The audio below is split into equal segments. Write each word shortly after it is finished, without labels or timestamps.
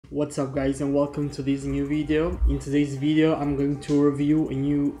What's up guys, and welcome to this new video. In today's video I'm going to review a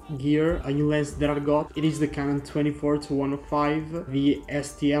new gear, a new lens that I got. It is the Canon 24-105, the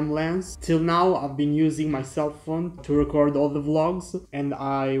STM lens. Till now I've been using my cell phone to record all the vlogs, and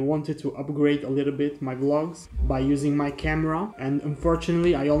I wanted to upgrade a little bit my vlogs by using my camera, and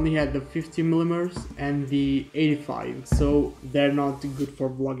unfortunately I only had the 50mm and the 85, so they're not good for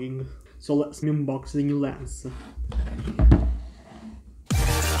vlogging. So let's unbox the new lens.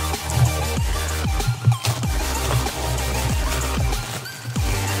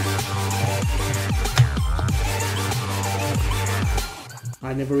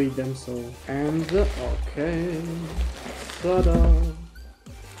 I never read them, so... And... okay... Ta-da!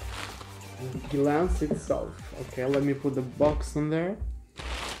 The lens itself. Okay, let me put the box on there.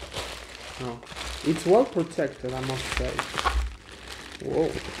 Oh, it's well protected, I must say.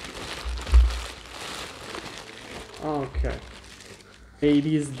 Whoa. Okay. It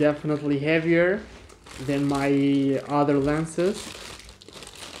is definitely heavier than my other lenses.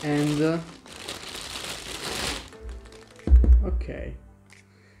 And... okay.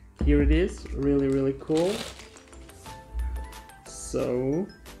 Here it is, really cool. So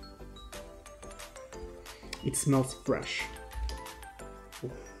it smells fresh.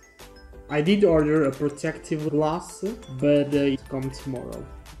 I did order a protective glass, but it comes tomorrow.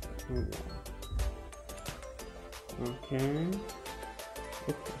 Oh, wow. Okay.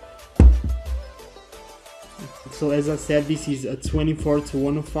 So as I said, this is a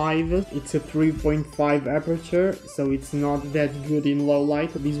 24-105. It's a 3.5 aperture, so it's not that good in low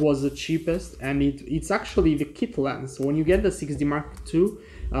light. This was the cheapest, and it's actually the kit lens. When you get the 6D Mark II,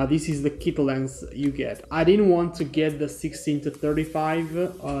 this is the kit lens you get. I didn't want to get the 16-35,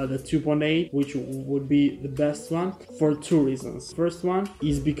 the 2.8, which would be the best one, for two reasons. First one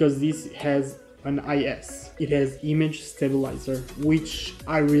is because this has an IS. It has image stabilizer, which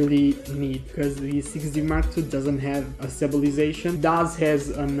I really need, because the 6D Mark II doesn't have a stabilization. It does has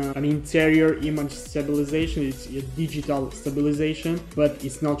an interior image stabilization. It's a digital stabilization, but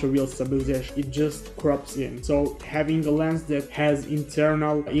it's not a real stabilization. It just crops in. So having a lens that has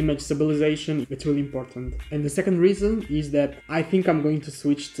internal image stabilization, it's really important. And the second reason is that I think I'm going to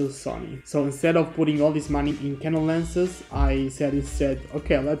switch to Sony. So instead of putting all this money in Canon lenses, I said instead,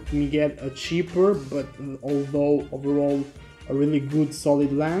 okay, let me get a cheaper, but although overall a really good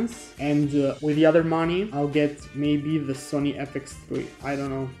solid lens, and with the other money I'll get maybe the Sony FX3. I don't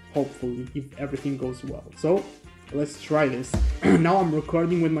know, hopefully, if everything goes well. So let's try this. Now I'm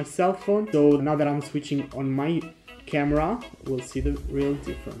recording with my cell phone, so now that I'm switching on my camera, we'll see the real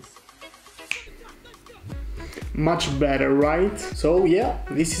difference. Much better, right? So yeah,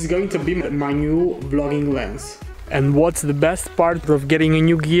 this is going to be my new vlogging lens. And what's the best part of getting a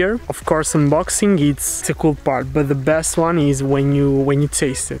new gear? Of course, unboxing, it's a cool part, but the best one is when you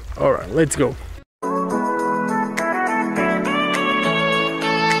taste it. Alright, let's go.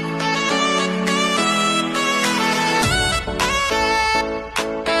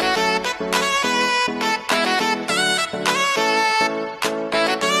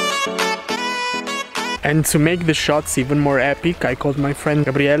 And to make the shots even more epic, I called my friend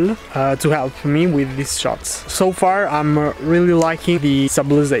Gabriel to help me with these shots. So far, I'm really liking the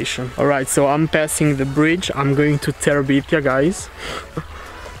stabilization. Alright, so I'm passing the bridge. I'm going to Terabithia, guys.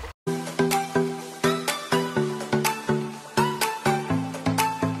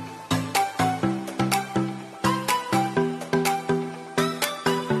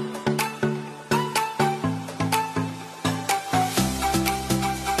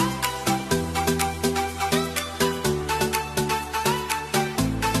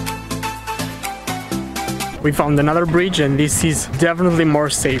 We found another bridge, and this is definitely more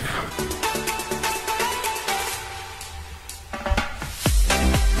safe.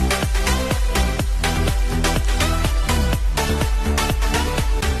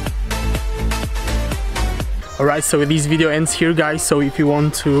 Alright, so this video ends here, guys. So if you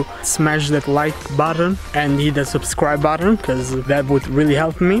want to smash that like button and hit the subscribe button, because that would really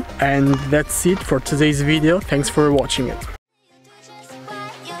help me. And that's it for today's video. Thanks for watching it.